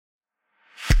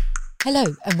Hello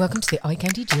and welcome to the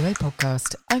iCandy Duo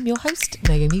podcast. I'm your host,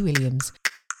 Naomi Williams.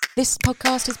 This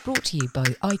podcast is brought to you by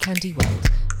iCandy World,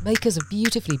 makers of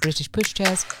beautifully British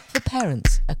pushchairs for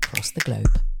parents across the globe.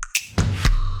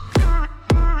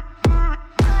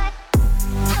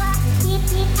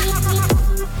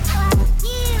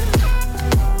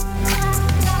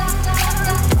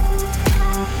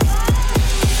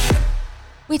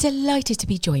 We're delighted to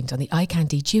be joined on the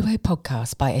iCandy Duo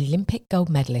podcast by Olympic gold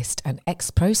medalist and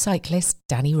ex-pro cyclist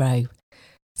Dani Rowe.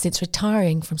 Since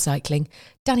retiring from cycling,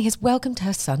 Dani has welcomed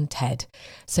her son Ted,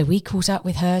 so we caught up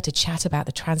with her to chat about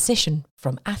the transition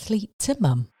from athlete to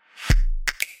mum.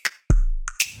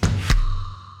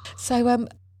 So,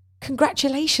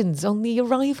 congratulations on the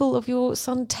arrival of your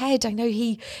son Ted. I know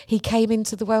he came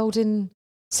into the world in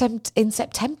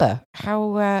September.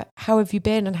 How have you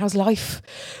been, and how's life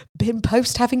been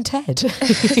post having Ted?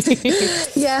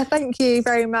 Yeah, thank you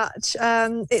very much.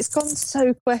 It's gone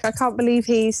so quick. I can't believe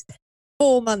he's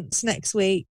 4 months next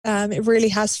week. It really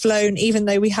has flown, even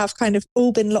though we have kind of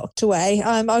all been locked away.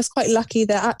 I was quite lucky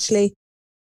that actually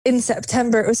in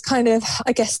September it was kind of,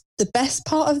 I guess, the best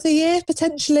part of the year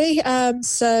potentially.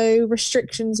 So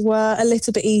restrictions were a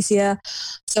little bit easier.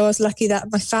 So I was lucky that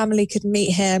my family could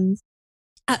meet him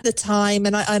at the time,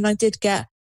 and I did get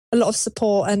a lot of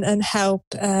support and help,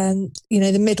 and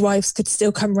the midwives could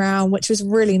still come round, which was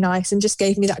really nice and just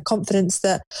gave me that confidence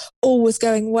that all was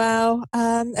going well.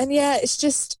 And yeah, it's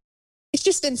just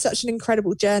been such an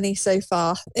incredible journey so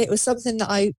far. It was something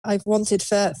that I've wanted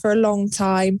for a long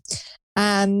time,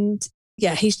 and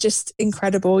yeah, he's just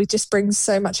incredible. He just brings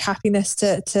so much happiness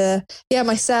to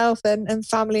myself and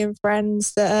family and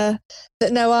friends that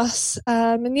know us.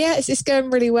 And yeah, it's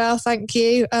going really well. Thank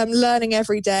you. Learning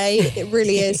every day. It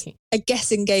really is a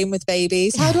guessing game with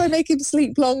babies. How do I make him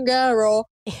sleep longer? Or,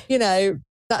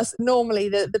 that's normally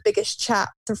the biggest chat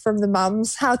from the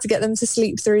mums, how to get them to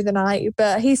sleep through the night.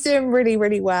 But he's doing really,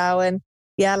 really well. And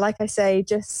yeah, like I say,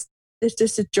 it's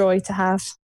just a joy to have.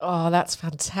 Oh, that's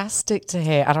fantastic to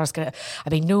hear.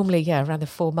 And normally, around the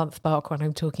 4 month mark when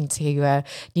I'm talking to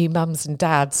new mums and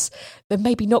dads, they're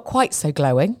maybe not quite so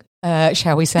glowing,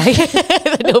 shall we say.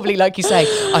 They're normally, like you say,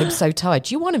 I'm so tired.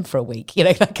 Do you want him for a week?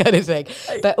 That kind of thing.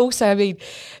 But also,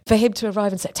 for him to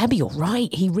arrive in September, you're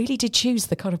right. He really did choose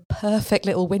the kind of perfect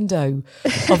little window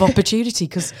of opportunity,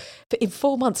 because in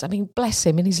 4 months, bless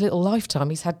him, in his little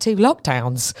lifetime, he's had 2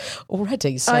 lockdowns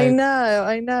already. So I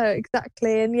know,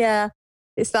 exactly. And yeah,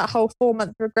 it's that whole 4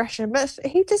 month regression, but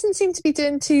he doesn't seem to be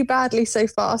doing too badly so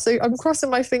far. So I'm crossing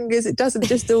my fingers it doesn't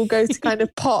just all go to kind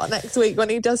of pot next week when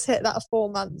he does hit that 4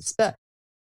 months. But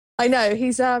I know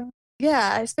he's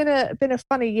it's been a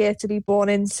funny year to be born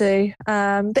into.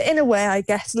 But in a way, I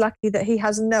guess lucky that he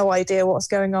has no idea what's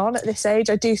going on at this age.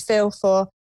 I do feel for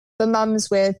mums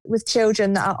with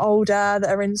children that are older, that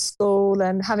are in school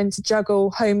and having to juggle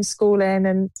homeschooling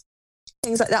and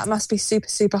things like that. Must be super,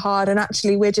 super hard. And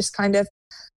actually we're just kind of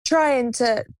trying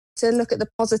to look at the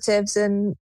positives,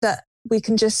 and that we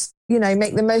can just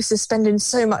make the most of spending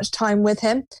so much time with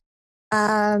him.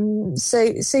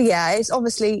 So yeah,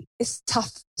 it's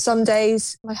tough some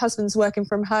days. My husband's working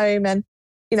from home, and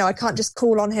I can't just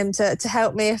call on him to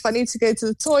help me if I need to go to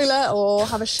the toilet or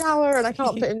have a shower and I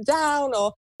can't put him down,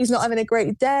 or he's not having a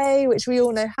great day, which we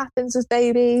all know happens with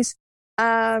babies.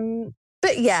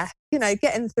 But yeah,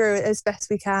 getting through it as best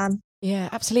we can. Yeah,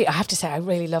 absolutely. I have to say, I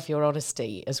really love your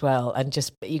honesty as well, and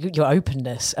just your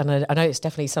openness. And I know it's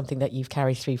definitely something that you've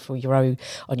carried through for your own,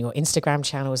 on your Instagram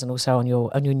channels and also on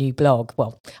your new blog.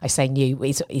 Well, I say new,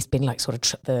 it's been like sort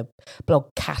of the blog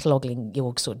cataloguing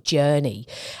your sort of journey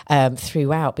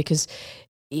throughout, because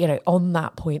on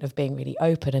that point of being really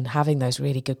open and having those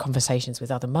really good conversations with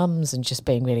other mums and just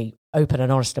being really open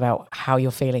and honest about how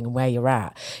you're feeling and where you're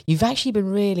at, you've actually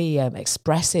been really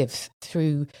expressive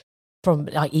from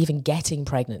like even getting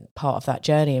pregnant, part of that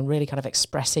journey, and really kind of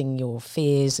expressing your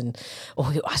fears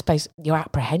or I suppose your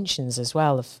apprehensions as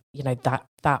well of,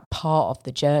 that part of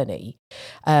the journey.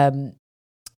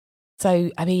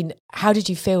 So, how did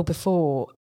you feel before,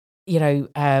 even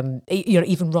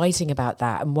writing about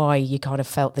that, and why you kind of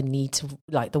felt the need to,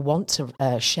 the want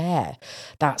to share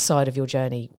that side of your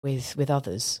journey with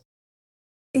others?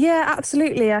 Yeah,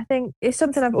 absolutely. I think it's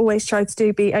something I've always tried to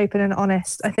do, be open and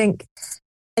honest. I think,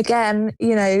 again,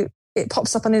 it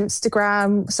pops up on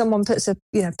Instagram, someone puts a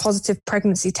positive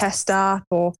pregnancy test up,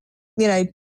 or a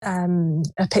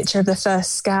picture of the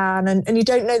first scan, and you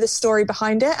don't know the story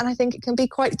behind it. And I think it can be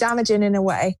quite damaging in a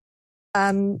way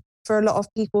for a lot of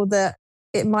people, that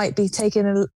it might be taking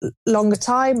a longer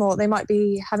time, or they might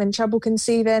be having trouble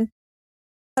conceiving.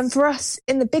 And for us,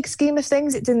 in the big scheme of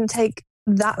things, it didn't take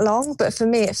that long, but for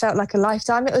me, it felt like a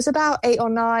lifetime. It was about 8 or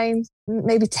 9,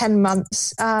 maybe 10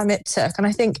 months it took. And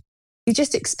I think you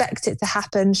just expect it to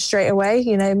happen straight away.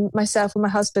 You know, myself and my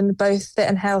husband, both fit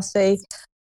and healthy.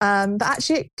 But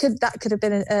actually, that could have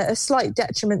been a slight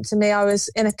detriment to me. I was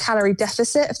in a calorie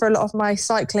deficit for a lot of my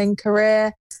cycling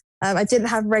career. I didn't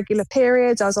have regular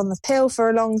periods. I was on the pill for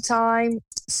a long time.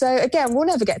 So again, we'll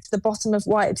never get to the bottom of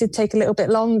why it did take a little bit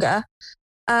longer.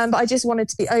 But I just wanted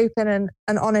to be open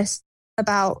and honest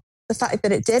about the fact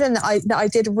that it did, and that I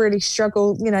did really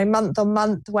struggle, you know, month on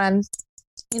month when,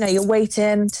 you know, you're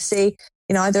waiting to see,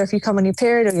 you know, either if you come on your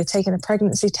period or you're taking a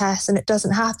pregnancy test and it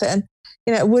doesn't happen.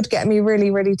 You know, it would get me really,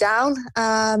 really down.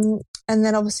 And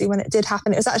then obviously when it did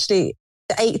happen, it was actually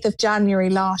the 8th of January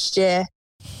last year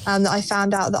that I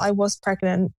found out that I was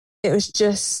pregnant. It was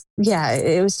just,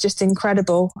 it was just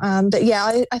incredible. But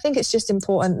yeah, I think it's just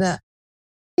important that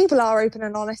people are open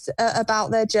and honest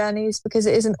about their journeys, because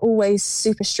it isn't always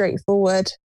super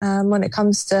straightforward when it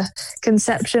comes to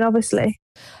conception, obviously.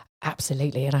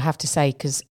 Absolutely. And I have to say,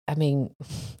 because I mean,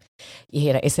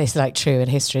 you know, it's like true in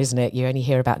history, isn't it? You only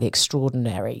hear about the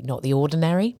extraordinary, not the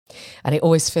ordinary. And it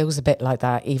always feels a bit like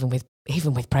that, even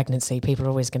with pregnancy. People are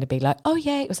always going to be like, oh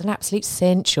yeah, it was an absolute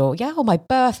cinch, or yeah, oh, my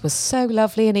birth was so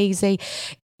lovely and easy.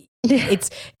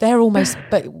 They're almost,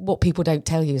 but what people don't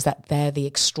tell you is that they're the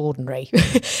extraordinary.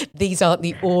 These aren't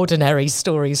the ordinary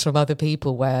stories from other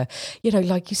people where, you know,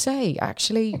 like you say,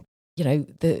 actually, you know,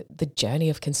 the journey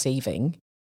of conceiving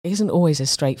isn't always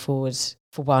as straightforward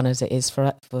for one as it is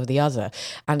for the other.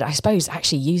 And I suppose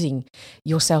actually using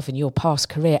yourself in your past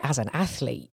career as an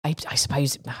athlete, I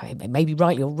suppose, maybe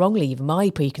rightly or wrongly,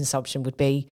 my preconception would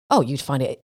be, oh, you'd find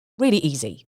it really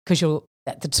easy because you're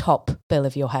at the top bill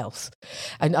of your health.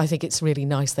 And I think it's really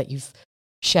nice that you've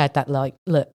shared that, like,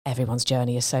 look, everyone's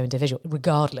journey is so individual,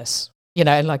 regardless. You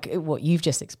know, and like what you've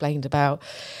just explained about,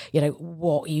 you know,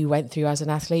 what you went through as an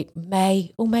athlete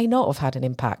may or may not have had an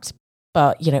impact.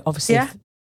 But, you know, obviously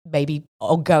maybe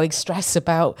ongoing stress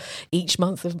about each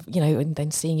month of, you know, and then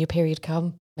seeing your period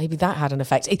come, maybe that had an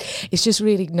effect. It's just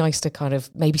really nice to kind of,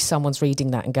 maybe someone's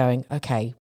reading that and going,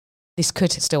 okay, this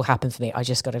could still happen for me. I've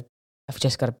just got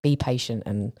to be patient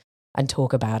and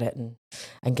talk about it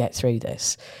and get through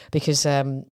this. Because, I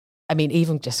mean,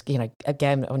 even just, you know,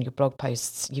 again, on your blog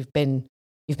posts, you've been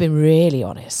really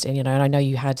honest. And, you know, and I know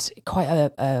you had quite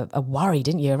a worry,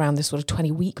 didn't you, around the sort of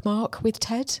 20-week mark with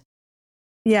Ted?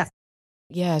 Yeah.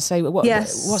 So what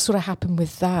sort of happened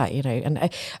with that, you know?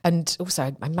 And also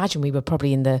I imagine we were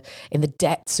probably in the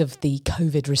depths of the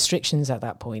COVID restrictions at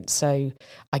that point. So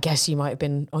I guess you might have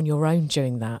been on your own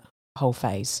during that whole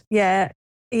phase. Yeah,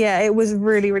 it was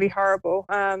really, really horrible.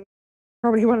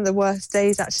 Probably one of the worst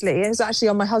days, actually. It was actually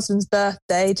on my husband's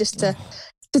birthday, just to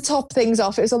top things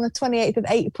off. It was on the 28th of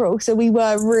April. So we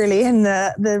were really in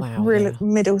the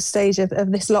middle stage of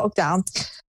this lockdown.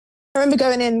 I remember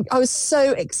going in, I was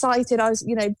so excited. I was,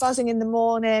 you know, buzzing in the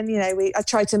morning. You know, I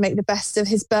tried to make the best of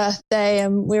his birthday,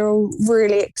 and we were all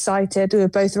really excited. We were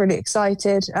both really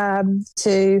excited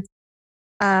to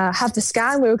have the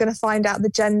scan. We were going to find out the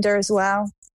gender as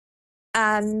well.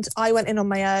 And I went in on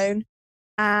my own,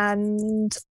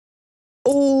 and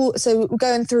so we're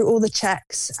going through all the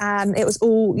checks, and it was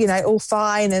all, you know, all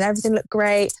fine and everything looked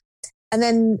great. And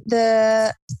then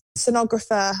the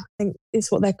sonographer, I think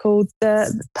is what they're called,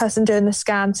 the person doing the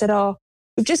scan, said, oh,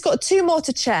 we've just got 2 more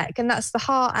to check, and that's the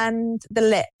heart and the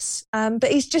lips. But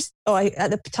he's just,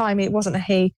 at the time it wasn't a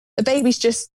he, the baby's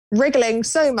just wriggling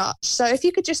so much. So if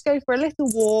you could just go for a little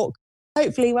walk,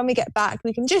 hopefully when we get back,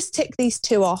 we can just tick these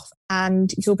 2 off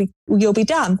and you'll be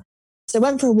done. So I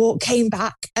went for a walk, came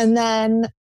back, and then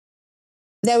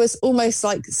there was almost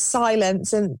like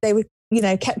silence, and they were, you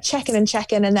know, kept checking and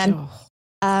checking. And then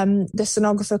the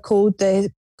sonographer called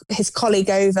his colleague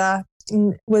over,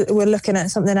 and we're looking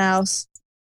at something else.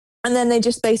 And then they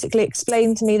just basically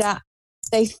explained to me that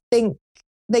they think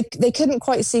they couldn't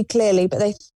quite see clearly, but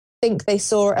they think they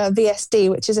saw a VSD,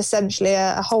 which is essentially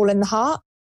a hole in the heart.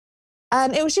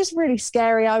 And it was just really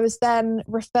scary. I was then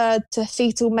referred to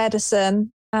fetal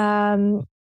medicine. And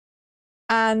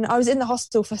I was in the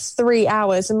hospital for 3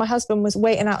 hours, and my husband was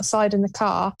waiting outside in the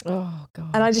car. Oh, God.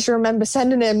 And I just remember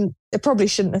sending him, I probably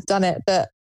shouldn't have done it, but,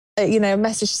 you know, a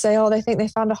message to say, oh, they think they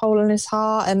found a hole in his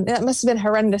heart. And it must have been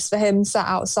horrendous for him, sat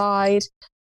outside.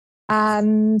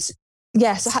 And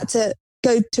yes, I had to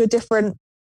go to a different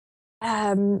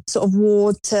sort of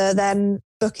ward to then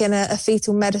book in a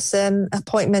fetal medicine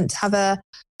appointment, to have a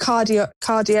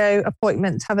cardio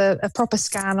appointment, to have a proper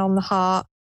scan on the heart.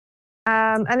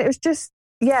 And it was just,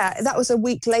 that was a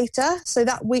week later. So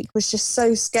that week was just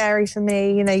so scary for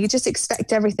me. You know, you just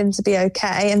expect everything to be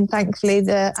okay. And thankfully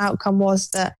the outcome was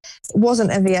that it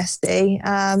wasn't a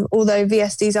VSD, although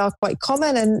VSDs are quite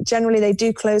common and generally they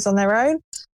do close on their own.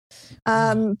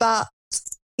 But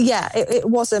yeah, it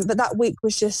wasn't. But that week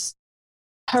was just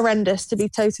horrendous, to be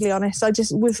totally honest. I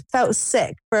just felt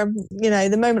sick from, you know,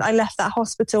 the moment I left that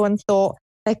hospital and thought,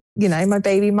 you know, my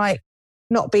baby might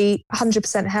not be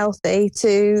 100% healthy,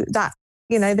 to that,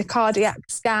 you know, the cardiac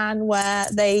scan where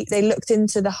they looked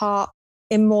into the heart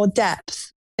in more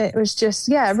depth. It was just,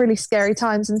 really scary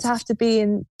times. And to have to be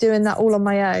doing that all on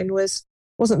my own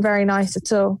wasn't very nice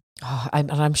at all. Oh,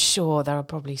 and I'm sure there are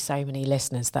probably so many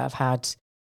listeners that have had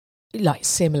like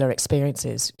similar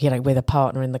experiences, you know, with a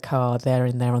partner in the car, they're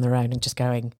in there on their own and just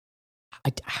going,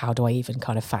 how do I even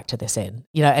kind of factor this in?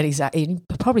 You know, and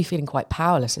probably feeling quite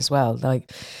powerless as well.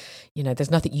 Like, you know, there's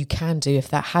nothing you can do if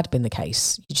that had been the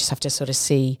case. You just have to sort of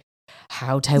see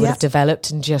how Tay would have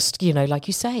developed and just, you know, like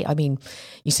you say, I mean,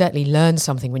 you certainly learn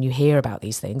something when you hear about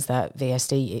these things, that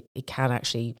VSD, it can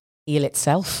actually heal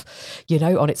itself, you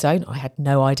know, on its own. I had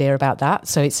no idea about that.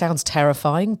 So it sounds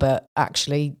terrifying, but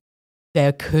actually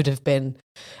there could have been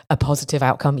a positive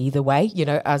outcome either way, you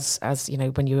know, as you know,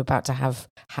 when you're about to have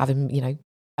him, you know,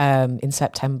 in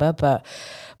September. But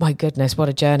my goodness, what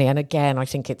a journey. And again, I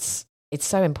think it's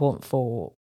so important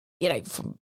for, you know,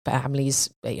 from families,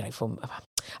 you know, from,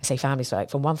 I say families, like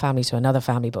from one family to another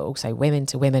family, but also women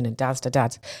to women and dads to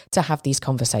dads, to have these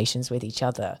conversations with each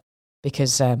other.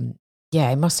 Because,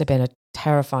 it must have been a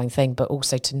terrifying thing, but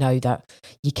also to know that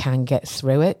you can get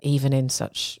through it, even in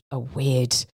such a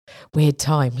weird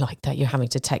time like that. You're having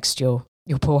to text your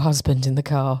poor husband in the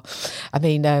car. I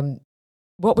mean,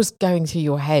 what was going through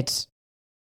your head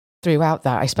throughout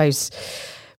that? I suppose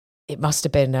it must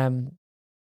have been,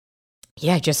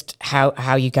 just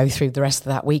how you go through the rest of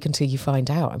that week until you find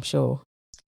out, I'm sure.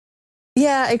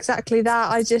 Yeah, exactly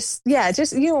that. I just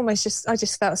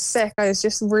felt sick. I was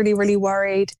just really, really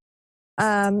worried.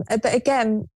 But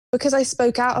again, because I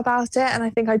spoke out about it, and I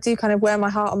think I do kind of wear my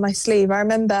heart on my sleeve. I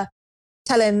remember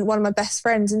telling one of my best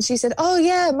friends, and she said, "Oh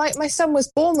yeah, my son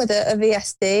was born with a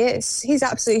VSD. He's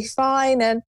absolutely fine,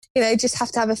 and you know, just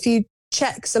have to have a few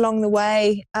checks along the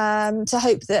way to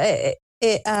hope that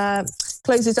it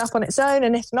closes up on its own,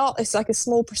 and if not, it's like a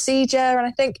small procedure." And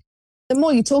I think the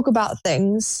more you talk about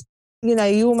things, you know,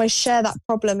 you almost share that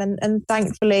problem, and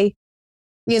thankfully,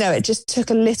 you know, it just took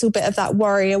a little bit of that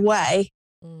worry away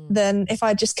than if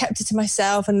I just kept it to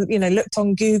myself and, you know, looked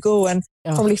on Google and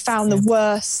probably found the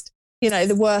worst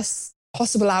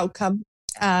possible outcome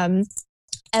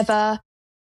ever.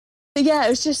 But yeah, it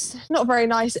was just not very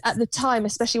nice at the time,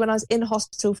 especially when I was in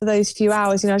hospital for those few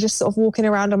hours. You know, just sort of walking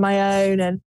around on my own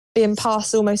and being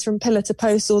passed almost from pillar to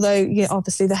post, although, you know,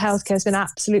 obviously the healthcare has been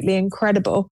absolutely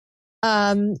incredible.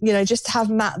 You know, just to have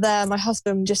Matt there, my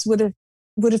husband, just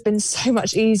would have been so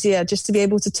much easier just to be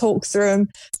able to talk through and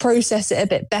process it a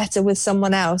bit better with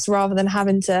someone else, rather than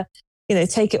having to, you know,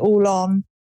 take it all on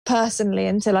personally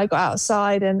until I got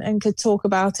outside and could talk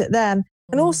about it then.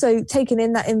 And also taking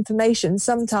in that information,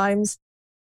 sometimes,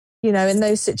 you know, in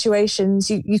those situations,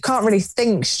 you can't really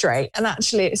think straight. And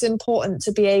actually it's important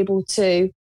to be able to,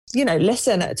 you know,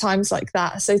 listen at times like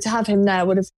that. So to have him there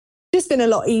would have just been a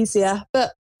lot easier.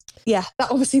 But yeah, that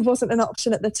obviously wasn't an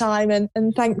option at the time.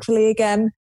 And thankfully,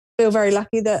 again, feel very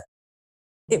lucky that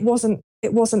it wasn't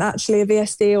actually a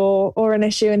VSD or an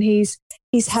issue, and he's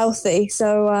healthy.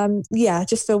 So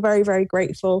just feel very, very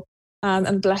grateful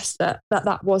and blessed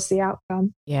that was the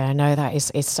outcome. Yeah, no,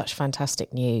 it's such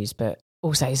fantastic news. But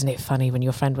also, isn't it funny when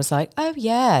your friend was like, "Oh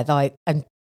yeah," like, and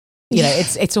you know,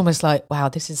 it's almost like, wow,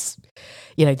 this is,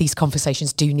 you know, these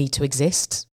conversations do need to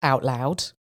exist out loud.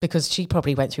 Because she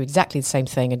probably went through exactly the same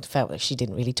thing and felt like she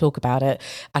didn't really talk about it,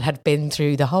 and had been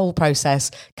through the whole process,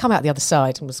 come out the other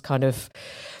side, and was kind of,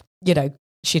 you know,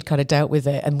 she'd kind of dealt with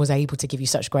it and was able to give you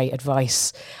such great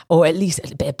advice, or at least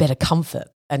a bit of comfort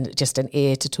and just an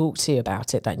ear to talk to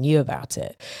about it that knew about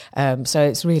it. So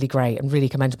it's really great and really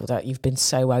commendable that you've been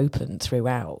so open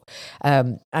throughout.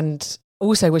 And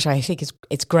also, which I think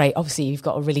it's great. Obviously, you've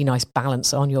got a really nice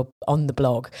balance on the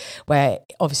blog, where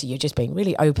obviously you're just being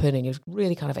really open and you're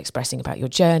really kind of expressing about your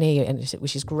journey, and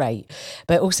which is great.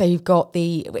 But also, you've got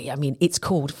it's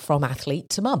called From Athlete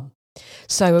to Mum.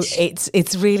 So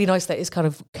it's really nice that it's kind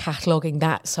of cataloguing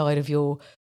that side of your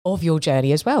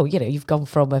journey as well. You know, you've gone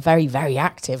from a very, very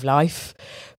active life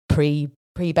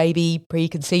pre-baby,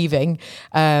 pre-conceiving,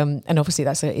 and obviously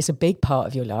it's a big part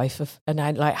of your life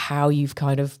and like how you've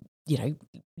kind of, you know,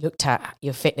 looked at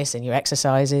your fitness and your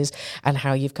exercises and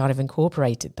how you've kind of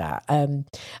incorporated that.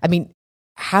 I mean,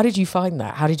 how did you find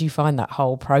that? How did you find that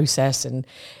whole process? And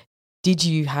did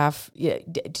you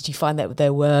find that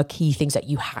there were key things that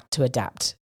you had to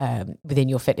adapt within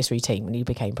your fitness routine when you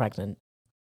became pregnant?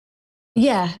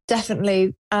 Yeah,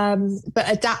 definitely. But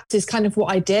adapt is kind of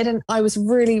what I did. And I was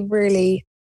really, really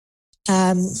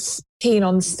keen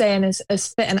on staying as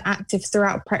fit and active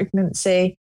throughout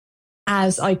pregnancy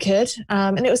as I could.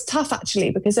 And it was tough,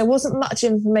 actually, because there wasn't much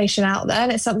information out there.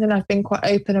 And it's something I've been quite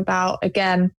open about,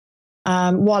 again,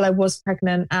 while I was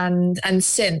pregnant and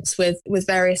since with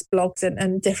various blogs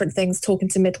and different things, talking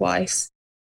to midwives,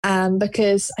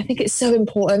 because I think it's so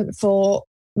important for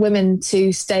women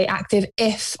to stay active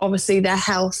if obviously their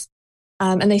health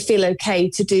and they feel okay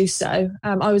to do so.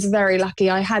 I was very lucky.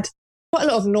 I had quite a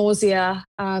lot of nausea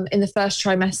in the first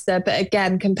trimester, but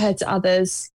again, compared to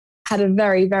others, had a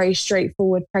very, very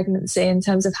straightforward pregnancy in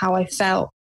terms of how I felt.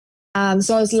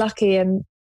 So I was lucky and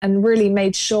really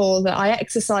made sure that I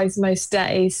exercised most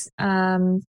days.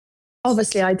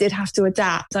 Obviously, I did have to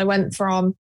adapt. I went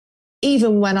from,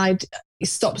 even when I'd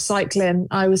stopped cycling,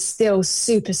 I was still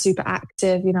super, super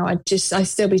active. You know, I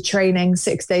still be training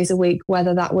 6 days a week,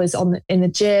 whether that was in the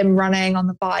gym, running, on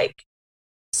the bike.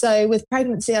 So with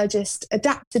pregnancy, I just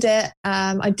adapted it.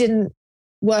 I didn't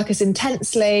work as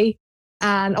intensely.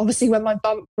 And obviously when my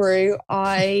bump grew,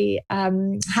 I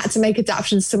had to make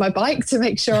adaptations to my bike to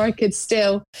make sure I could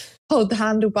still hold the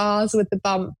handlebars with the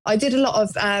bump. I did a lot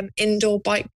of indoor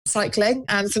bike cycling.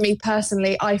 For me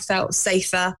personally, I felt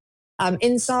safer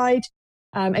inside.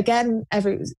 Again,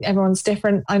 everyone's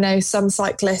different. I know some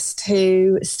cyclists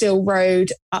who still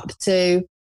rode up to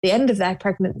the end of their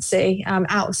pregnancy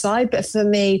outside. But for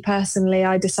me personally,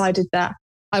 I decided that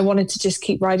I wanted to just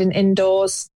keep riding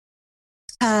indoors.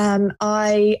 We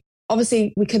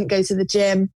couldn't go to the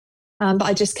gym, but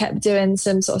I just kept doing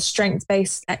some sort of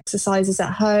strength-based exercises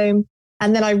at home.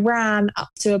 And then I ran up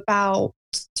to about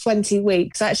 20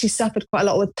 weeks. I actually suffered quite a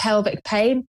lot with pelvic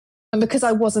pain. And because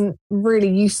I wasn't really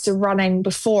used to running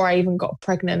before I even got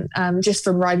pregnant, just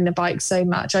from riding a bike so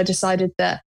much, I decided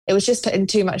that it was just putting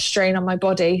too much strain on my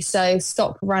body. So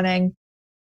stopped running.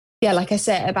 Yeah, like I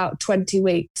said, about 20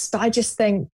 weeks. But I just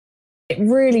think it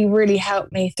really, really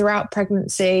helped me throughout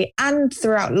pregnancy and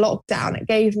throughout lockdown. It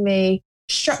gave me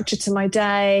structure to my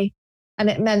day. And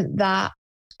it meant that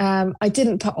I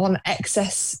didn't put on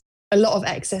a lot of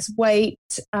excess weight,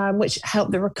 which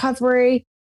helped the recovery.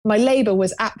 My labor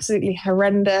was absolutely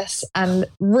horrendous and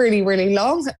really, really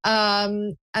long.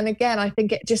 And again, I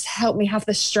think it just helped me have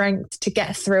the strength to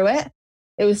get through it.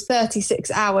 It was 36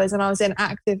 hours and I was in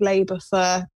active labor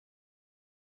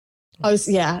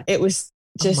it was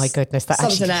just, oh my goodness, that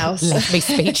something actually else. left me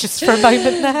speechless for a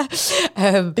moment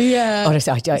there. Yeah.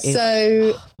 Honestly,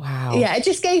 wow. Yeah, it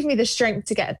just gave me the strength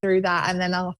to get through that. And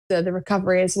then after the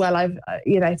recovery as well, I've,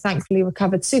 thankfully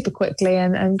recovered super quickly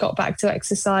and got back to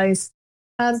exercise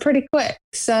pretty quick.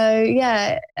 So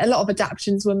yeah, a lot of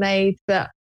adaptations were made,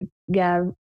 but yeah,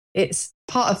 it's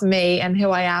part of me and who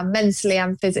I am mentally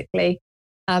and physically,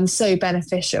 so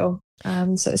beneficial.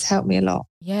 So it's helped me a lot.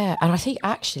 Yeah. And I think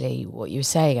actually what you were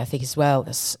saying, I think as well,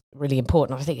 that's really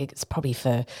important. I think it's probably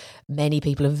for many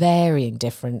people of varying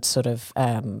different sort of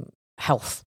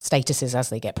health statuses as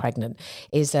they get pregnant,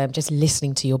 is just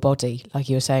listening to your body. Like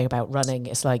you were saying about running,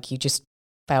 it's like you just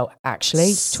felt,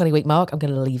 actually, 20-week mark, I'm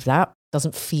going to leave that.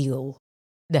 Doesn't feel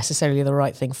necessarily the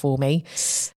right thing for me.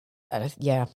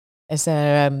 Yeah. Is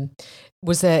there,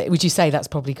 would you say that's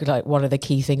probably like one of the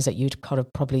key things that you'd kind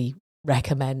of probably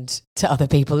recommend to other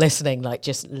people listening, like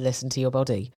just listen to your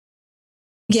body?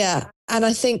 Yeah. And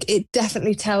I think it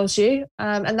definitely tells you.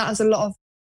 And that was a lot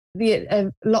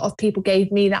of people gave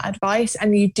me that advice.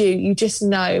 And you just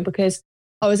know, because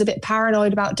I was a bit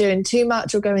paranoid about doing too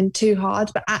much or going too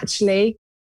hard, but actually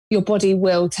your body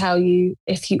will tell you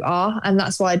if you are. And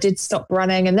that's why I did stop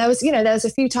running. And there was a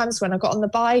few times when I got on the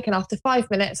bike and after 5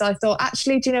 minutes, I thought,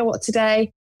 actually, do you know what,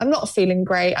 today I'm not feeling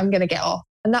great. I'm going to get off.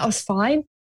 And that was fine.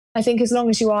 I think as long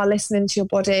as you are listening to your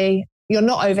body, you're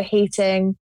not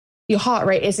overheating, your heart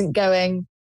rate isn't going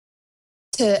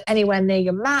to anywhere near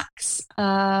your max,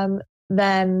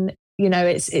 then,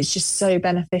 it's just so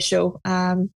beneficial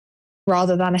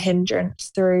rather than a hindrance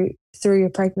through your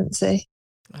pregnancy.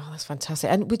 Oh, that's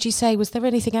fantastic. And would you say, was there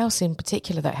anything else in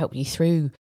particular that helped you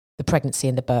through the pregnancy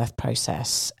and the birth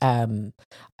process? I mean,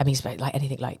 like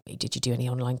anything, like, did you do any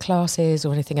online classes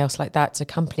or anything else like that to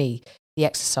accompany the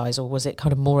exercise, or was it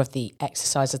kind of more of the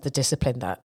exercise as the discipline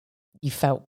that you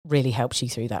felt really helped you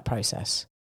through that process?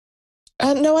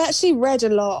 No, I actually read a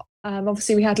lot.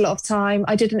 Obviously, we had a lot of time.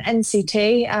 I did an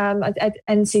NCT, I did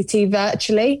NCT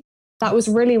virtually. That was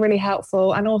really, really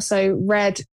helpful, and also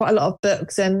read quite a lot of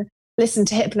books and listened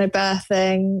to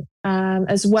hypnobirthing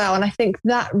as well. And I think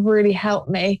that really helped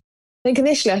me. I think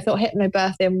initially I thought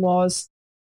hypnobirthing was,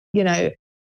 you know,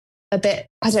 a bit,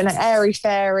 I don't know, airy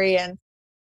fairy, and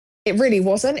it really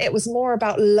wasn't. It was more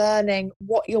about learning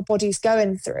what your body's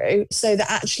going through, so that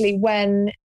actually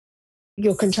when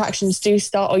your contractions do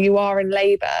start or you are in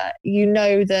labor, you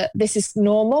know that this is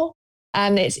normal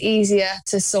and it's easier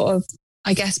to sort of,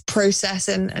 I guess, process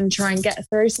and try and get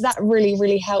through. So that really,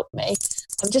 really helped me.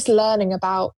 I'm just learning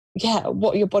about,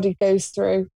 what your body goes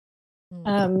through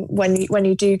when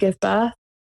you do give birth.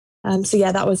 So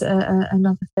that was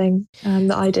another thing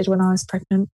that I did when I was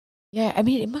pregnant. Yeah, I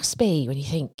mean, it must be when you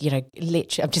think,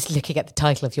 literally, I'm just looking at the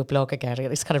title of your blog again.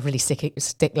 It's kind of really stick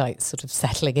like sort of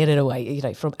settling in a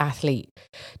way, from athlete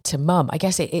to mum. I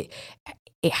guess it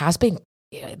has been.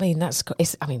 I mean,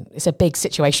 it's a big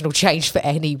situational change for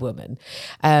any woman.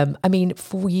 I mean,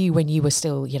 for you, when you were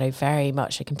still, very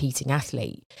much a competing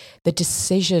athlete, the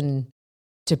decision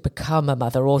to become a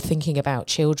mother or thinking about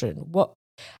children,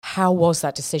 how was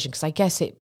that decision? Because I guess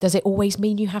does it always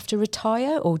mean you have to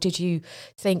retire, or did you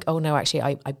think, oh no, actually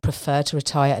I prefer to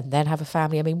retire and then have a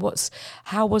family? I mean,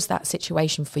 how was that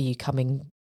situation for you coming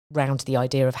round to the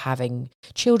idea of having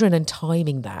children and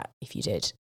timing that, if you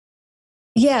did?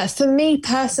 Yeah, for me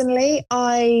personally,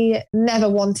 I never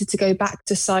wanted to go back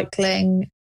to cycling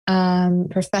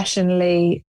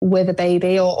professionally with a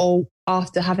baby or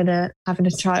after having a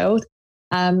child.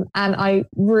 And I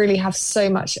really have so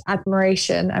much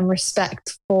admiration and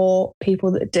respect for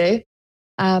people that do.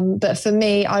 But for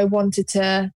me, I wanted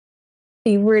to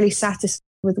be really satisfied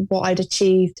with what I'd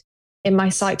achieved in my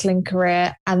cycling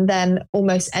career and then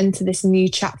almost enter this new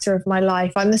chapter of my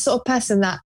life. I'm the sort of person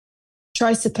that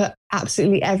tries to put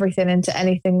absolutely everything into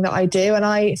anything that I do.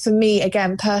 And for me,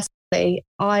 again, personally,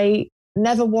 I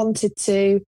never wanted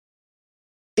to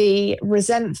be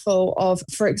resentful of,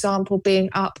 for example, being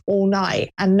up all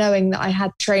night and knowing that I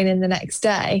had training the next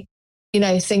day,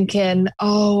 thinking,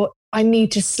 oh, I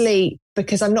need to sleep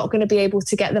because I'm not going to be able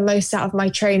to get the most out of my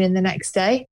training the next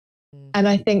day. And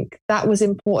I think that was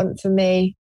important for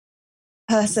me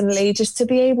personally, just to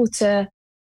be able to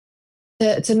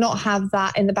not have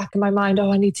that in the back of my mind.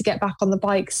 Oh, I need to get back on the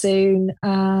bike soon.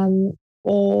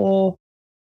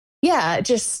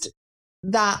 Just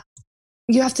that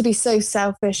you have to be so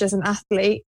selfish as an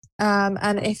athlete.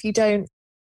 And if you don't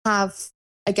have,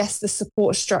 I guess, the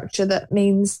support structure that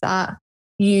means that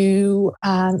you,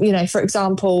 for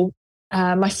example,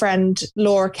 my friend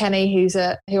Laura Kenny,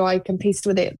 who I competed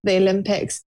with at the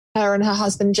Olympics, her and her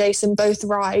husband Jason both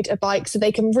ride a bike, so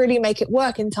they can really make it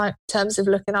work in terms of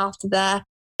looking after their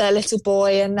little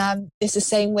boy. And it's the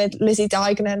same with Lizzie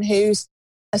Deignan, who's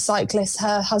a cyclist.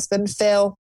 Her husband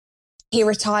Phil, he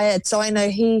retired, so I know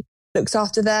he looks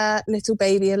after their little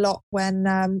baby a lot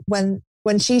when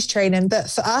she's training. But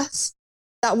for us,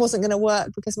 that wasn't going to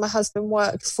work because my husband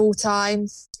works full time.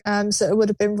 So it would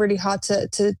have been really hard to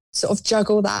sort of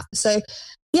juggle that. So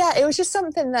it was just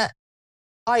something that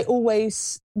I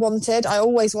always wanted. I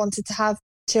always wanted to have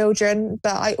children,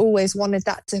 but I always wanted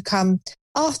that to come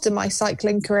after my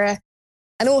cycling career,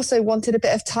 and also wanted a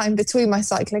bit of time between my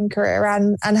cycling career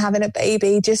and having a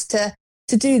baby, just to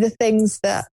do the things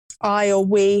that I or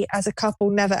we as a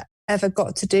couple never ever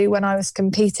got to do when I was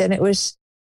competing. It was,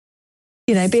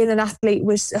 being an athlete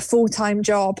was a full-time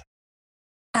job,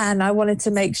 and I wanted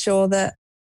to make sure that,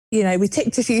 we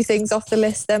ticked a few things off the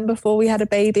list then before we had a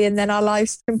baby, and then our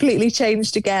lives completely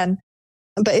changed again.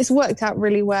 But it's worked out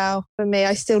really well for me.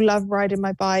 I still love riding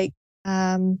my bike,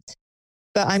 but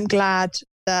I'm glad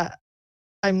that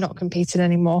I'm not competing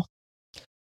anymore.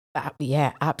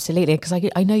 Yeah, absolutely. Because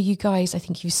I know you guys, I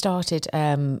think you started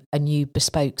a new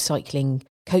bespoke cycling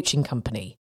coaching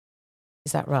company.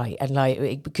 Is that right?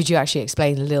 And could you actually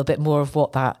explain a little bit more of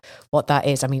what that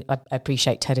is? I mean, I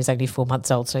appreciate Ted is only 4 months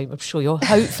old, so I'm sure you're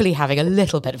hopefully having a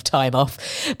little bit of time off.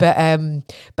 But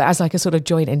as like a sort of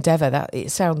joint endeavour, that it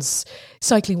sounds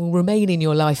cycling will remain in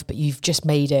your life, but you've just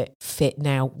made it fit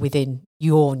now within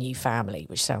your new family,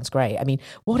 which sounds great. I mean,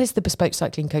 what is the bespoke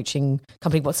cycling coaching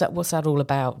company? What's that all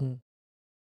about? And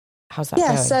how's that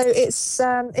going?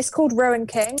 So it's called Rowe and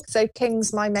King. So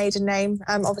King's my maiden name.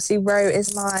 Obviously Rowe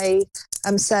is my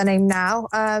surname now.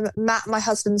 Matt, my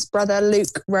husband's brother,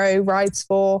 Luke Rowe, rides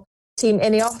for Team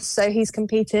Ineos. So he's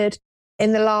competed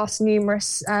in the last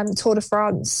numerous Tour de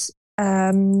France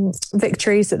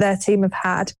victories that their team have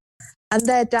had. And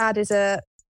their dad is a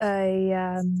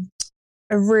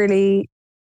really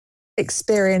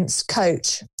experienced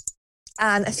coach.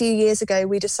 And a few years ago,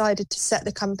 we decided to set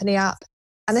the company up.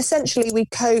 And essentially, we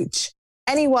coach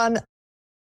anyone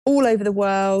all over the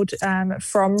world,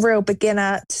 from real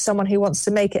beginner to someone who wants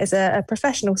to make it as a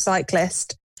professional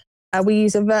cyclist. We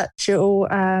use a virtual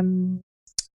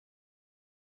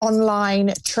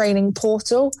online training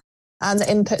portal that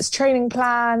inputs training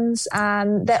plans,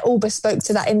 and they're all bespoke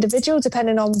to that individual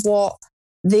depending on what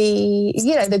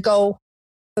the goal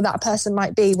for that person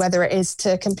might be, whether it is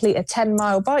to complete a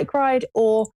 10-mile bike ride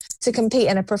or to compete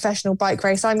in a professional bike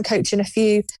race. I'm coaching a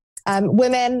few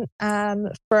women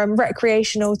from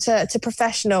recreational to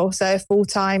professional, so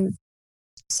full-time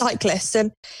cyclists.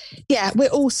 And yeah, we're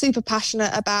all super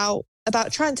passionate about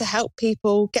trying to help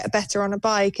people get better on a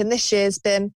bike. And this year's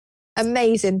been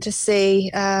amazing to see.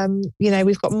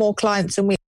 We've got more clients than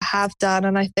we have done.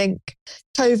 And I think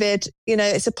COVID,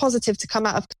 it's a positive to come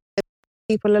out of COVID.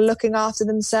 People are looking after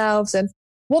themselves and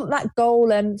want that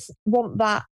goal and want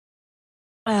that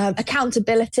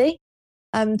accountability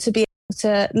to be able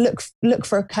to look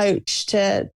for a coach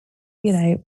to,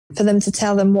 for them to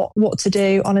tell them what to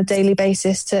do on a daily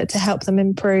basis to help them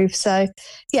improve. So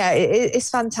yeah, it's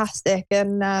fantastic.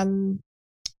 And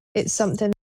it's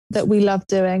something that we love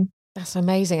doing. That's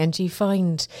amazing. And do you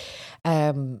find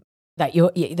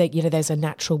that there's a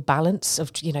natural balance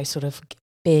of, sort of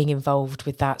being involved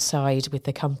with that side with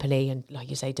the company and, like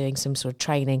you say, doing some sort of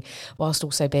training whilst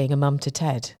also being a mum to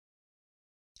Ted?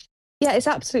 Yeah, it's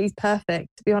absolutely perfect,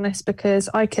 to be honest, because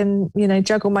I can,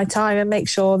 juggle my time and make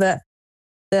sure that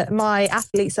my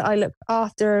athletes that I look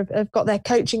after have got their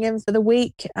coaching in for the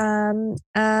week. And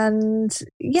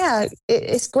yeah,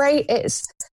 it's great. It's,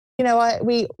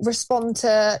 we respond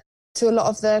to a lot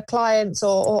of the clients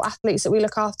or athletes that we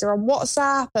look after on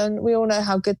WhatsApp, and we all know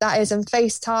how good that is, and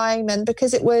FaceTime. And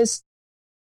because it was,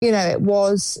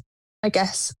 I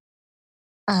guess,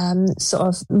 sort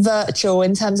of virtual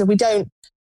in terms of we don't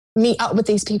meet up with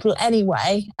these people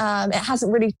anyway. It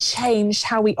hasn't really changed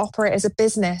how we operate as a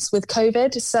business with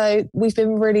COVID. So we've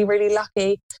been really, really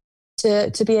lucky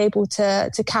to be able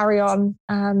to carry on,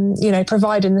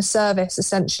 providing the service.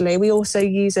 Essentially, we also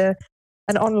use an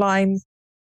online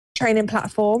training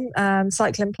platform,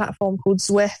 cycling platform called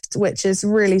Zwift, which has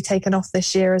really taken off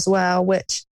this year as well,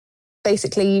 which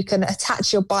basically you can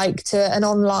attach your bike to an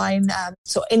online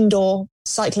sort of indoor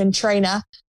cycling trainer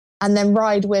and then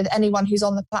ride with anyone who's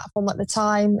on the platform at the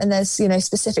time. And there's,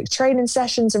 specific training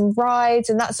sessions and rides.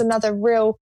 And that's another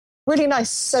really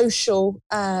nice social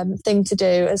thing to do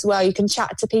as well. You can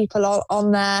chat to people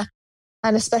on there.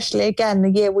 And especially, again,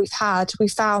 the year we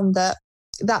found that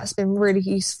that's been really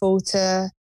useful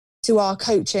to our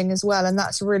coaching as well. And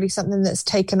that's really something that's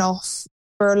taken off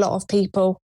for a lot of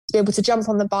people, to be able to jump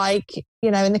on the bike,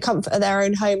 in the comfort of their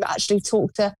own home, but actually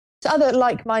talk to other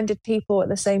like-minded people at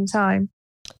the same time.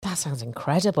 That sounds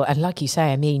incredible. And like you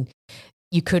say, I mean,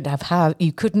 you couldn't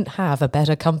have a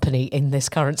better company in this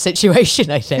current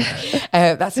situation, I think.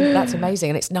 That's amazing.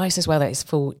 And it's nice as well that it's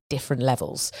for different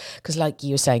levels. Because like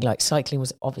you were saying, like cycling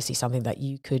was obviously something that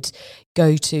you could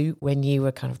go to when you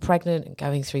were kind of pregnant and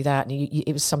going through that. And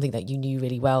it was something that you knew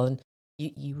really well and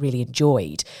you really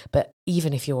enjoyed. But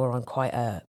even if you're on quite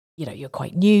you're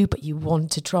quite new, but you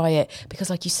want to try it, because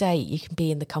like you say, you can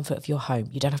be in the comfort of your home.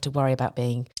 You don't have to worry about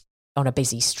being on a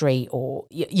busy street or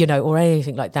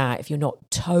anything like that. If you're not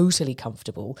totally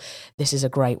comfortable, this is a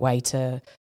great way to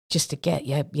get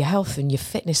your health and your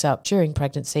fitness up during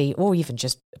pregnancy, or even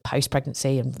just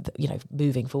post-pregnancy and,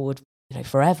 moving forward,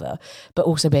 forever, but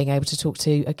also being able to talk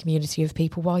to a community of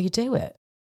people while you do it.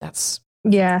 Sounds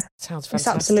fantastic. It's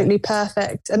absolutely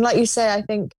perfect. And like you say, I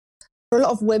think for a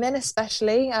lot of women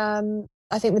especially,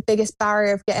 I think the biggest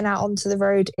barrier of getting out onto the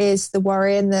road is the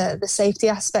worry and the safety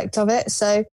aspect of it.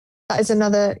 So that is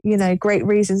another, great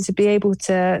reason to be able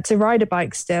to ride a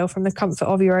bike still from the comfort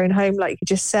of your own home, like you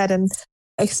just said. And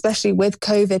especially with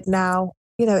COVID now,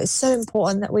 it's so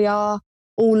important that we are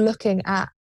all looking at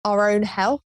our own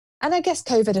health. And I guess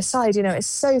COVID aside, it's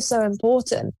so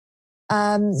important.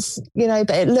 But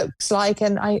it looks like,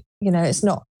 and it's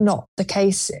not the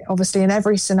case, obviously, in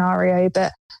every scenario,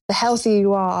 but the healthier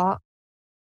you are,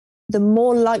 the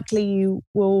more likely you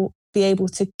will be able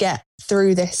to get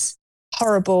through this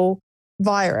horrible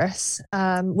virus,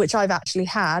 which I've actually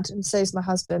had, and so's my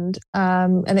husband,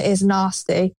 and it is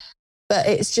nasty. But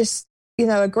it's just,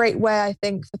 a great way, I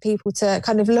think, for people to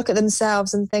kind of look at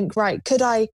themselves and think, right, could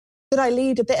I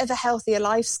lead a bit of a healthier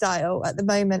lifestyle at the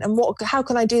moment? And how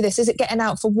can I do this? Is it getting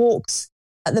out for walks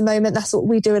at the moment? That's what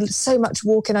we do, so much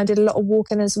walking. I did a lot of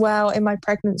walking as well in my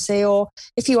pregnancy. Or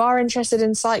if you are interested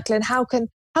in cycling, how can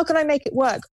I make it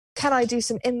work? Can I do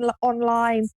some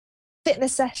online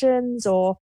fitness sessions?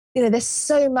 Or, there's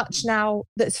so much now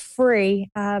that's free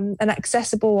and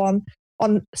accessible on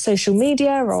on social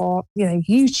media or,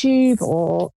 YouTube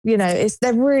or,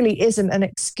 there really isn't an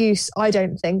excuse, I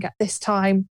don't think, at this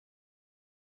time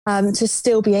to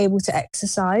still be able to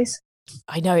exercise.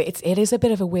 I know it is a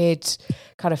bit of a weird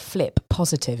kind of flip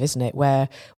positive, isn't it? Where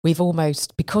we've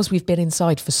almost, because we've been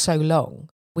inside for so long,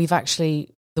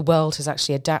 the world has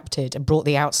actually adapted and brought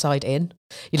the outside in.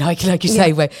 Like you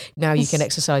say, where now you can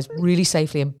exercise really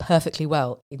safely and perfectly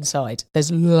well inside. There's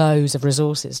loads of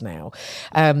resources now.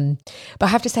 But I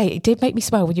have to say, it did make me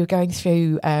smile when you were going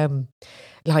through the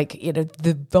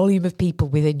volume of people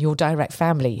within your direct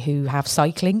family who have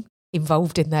cycling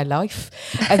involved in their life.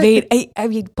 I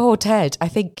mean, poor Ted. I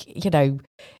think,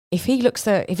 if he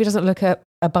doesn't look at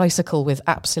a bicycle with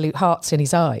absolute hearts in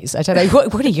his eyes, I don't know,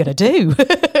 what are you going to do?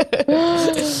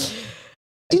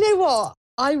 Do you know what?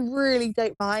 I really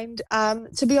don't mind.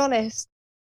 To be honest,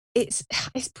 it's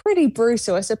pretty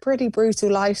brutal. It's a pretty brutal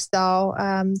lifestyle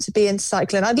to be into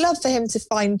cycling. I'd love for him to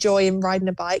find joy in riding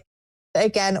a bike. But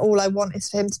again, all I want is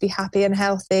for him to be happy and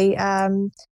healthy.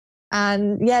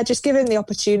 And just give him the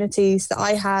opportunities that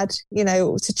I had,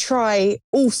 to try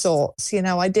all sorts.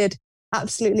 I did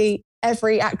absolutely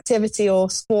every activity or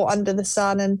sport under the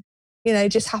sun, and,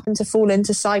 just happened to fall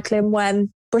into cycling when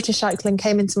British Cycling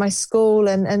came into my school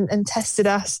and tested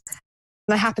us.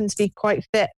 And I happened to be quite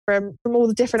fit from all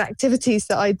the different activities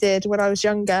that I did when I was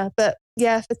younger. But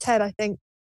for Ted, I think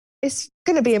it's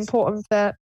going to be important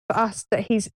for us that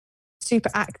he's super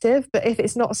active. But if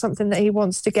it's not something that he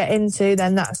wants to get into,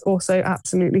 then that's also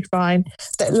absolutely fine.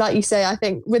 But like you say, I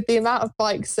think with the amount of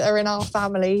bikes that are in our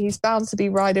family, he's bound to be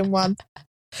riding one.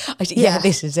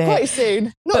 This is it. Quite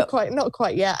soon. Not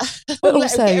quite yet. But Let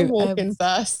also, him get him walking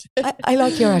first. I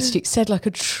like your attitude. Said like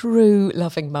a true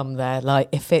loving mum there. Like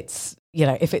if it's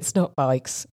not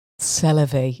bikes, c'est la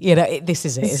vie. This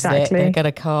is it, exactly. Isn't it? They're going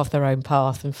to carve their own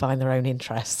path and find their own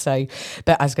interests. So,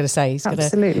 but I was going to say, he's going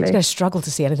to struggle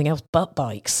to see anything else but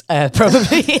bikes,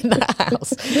 probably in that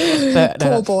house. But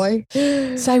poor boy.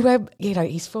 So,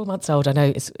 he's 4 months old. I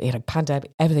know it's,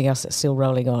 pandemic, everything else that's still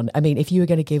rolling on. I mean, if you were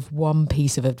going to give one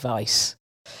piece of advice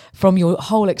from your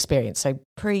whole experience, so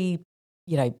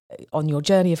on your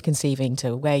journey of conceiving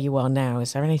to where you are now,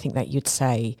 is there anything that you'd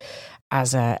say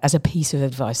as a piece of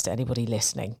advice to anybody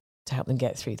listening to help them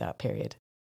get through that period?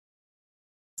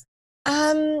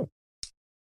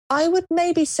 I would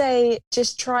maybe say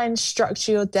just try and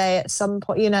structure your day at some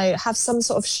point, have some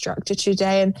sort of structure to your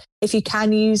day. And if you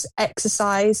can use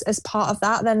exercise as part of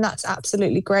that, then that's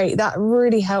absolutely great. That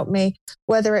really helped me,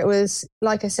 whether it was,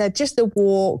 like I said, just a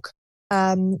walk,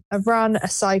 a run, a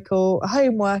cycle, a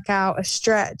home workout, a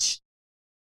stretch.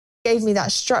 Gave me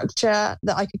that structure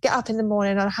that I could get up in the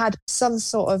morning and I had some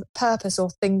sort of purpose or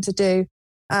thing to do.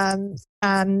 And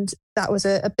that was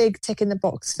a big tick in the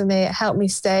box for me. It helped me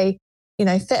stay,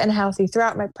 fit and healthy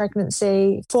throughout my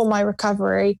pregnancy, for my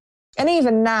recovery. And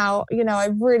even now, I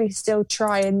really still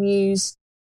try and use,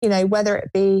 whether it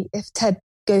be if Ted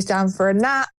goes down for a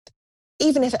nap,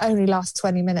 even if it only lasts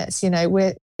 20 minutes,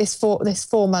 we're this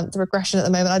 4-month regression at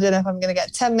the moment. I don't know if I'm going to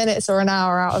get 10 minutes or an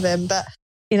hour out of him, but,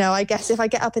 I guess if I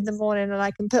get up in the morning and I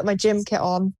can put my gym kit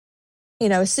on,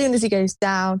 as soon as he goes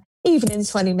down, even in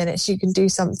 20 minutes, you can do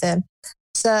something.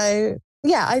 So,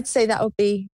 I'd say that would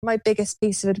be my biggest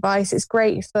piece of advice. It's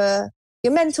great for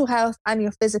your mental health and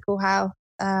your physical health.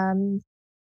 That's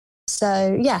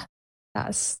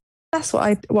what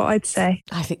I'd say.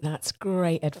 I think that's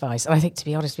great advice. And I think, to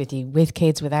be honest with you, with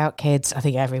kids, without kids, I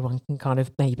think everyone can kind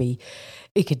of you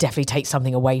could definitely take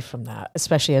something away from that,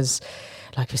 especially as,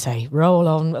 like we say, roll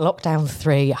on, lockdown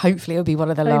 3. Hopefully it'll be one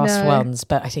of the last ones.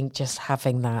 But I think just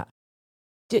having that,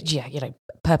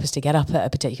 purpose to get up at a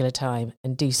particular time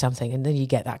and do something, and then you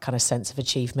get that kind of sense of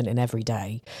achievement in every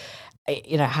day.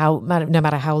 No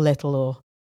matter how little or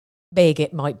big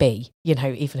it might be,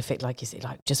 even if it, like you said,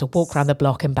 like just a walk around the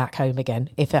block and back home again.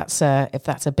 If that's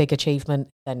a big achievement,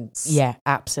 then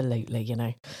absolutely.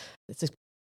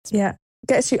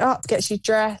 Gets you up, gets you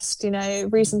dressed.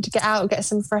 Reason to get out, get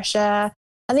some fresh air,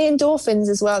 and the endorphins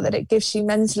as well that it gives you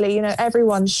mentally.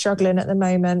 Everyone's struggling at the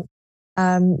moment.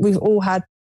 We've all had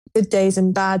good days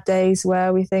and bad days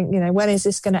where we think, when is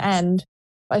this going to end?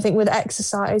 But I think with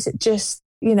exercise, it just,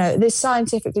 this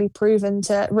scientifically proven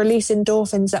to release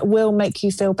endorphins that will make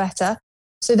you feel better.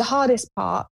 So the hardest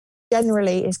part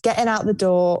generally is getting out the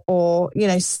door or,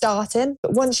 starting.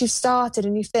 But once you've started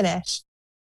and you finish,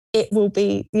 it will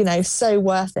be, so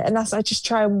worth it. And I just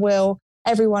try and will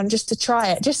everyone just to try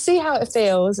it, just see how it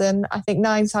feels. And I think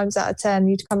 9 times out of 10,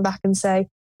 you'd come back and say,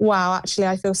 wow, actually,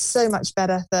 I feel so much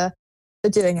better for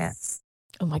doing it.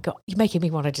 Oh my God, you're making me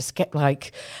want to just get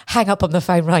hang up on the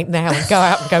phone right now and go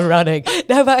out and go running.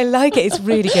 No, but I like it. It's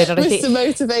really good. And I think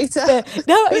Mr. Motivator.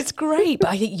 no, it's great. But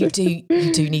I think you do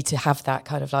need to have that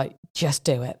kind of just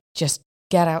do it. Just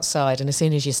get outside. And as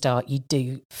soon as you start, you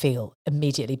do feel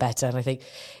immediately better. And I think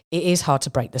it is hard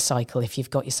to break the cycle if you've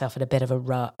got yourself in a bit of a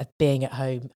rut of being at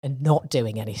home and not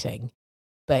doing anything.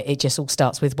 But it just all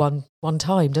starts with one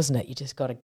time, doesn't it? You just got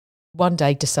to one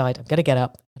day decide, I'm going to get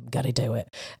up, I'm going to do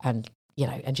it. And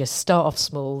and just start off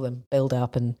small and build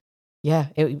up. And yeah,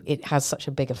 it has such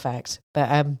a big effect.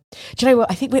 But do you know what?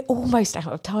 I think we're almost out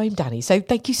of time, Dani. So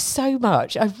thank you so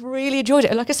much. I've really enjoyed it.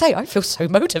 And like I say, I feel so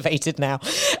motivated now.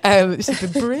 This has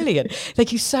been brilliant.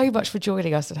 Thank you so much for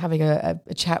joining us and having a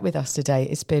chat with us today.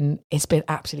 It's been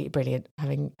absolutely brilliant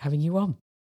having you on.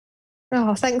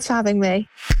 Oh, thanks for having me.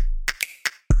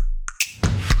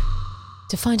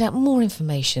 To find out more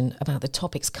information about the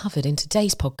topics covered in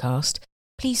today's podcast,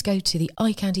 please go to the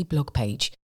iCandy blog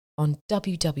page on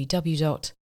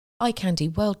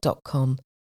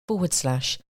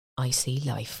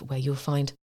www.icandyworld.com/ICLife, where you'll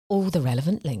find all the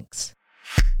relevant links.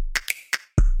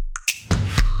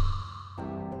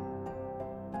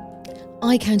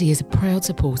 iCandy is a proud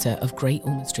supporter of Great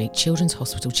Ormond Street Children's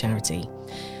Hospital charity.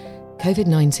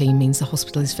 COVID-19 means the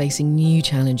hospital is facing new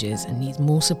challenges and needs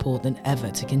more support than ever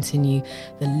to continue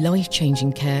the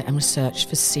life-changing care and research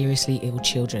for seriously ill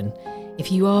children. If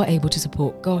you are able to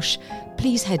support GOSH,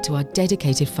 please head to our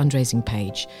dedicated fundraising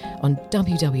page on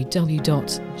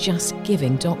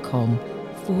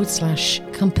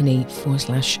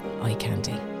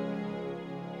www.justgiving.com/company/iCandy.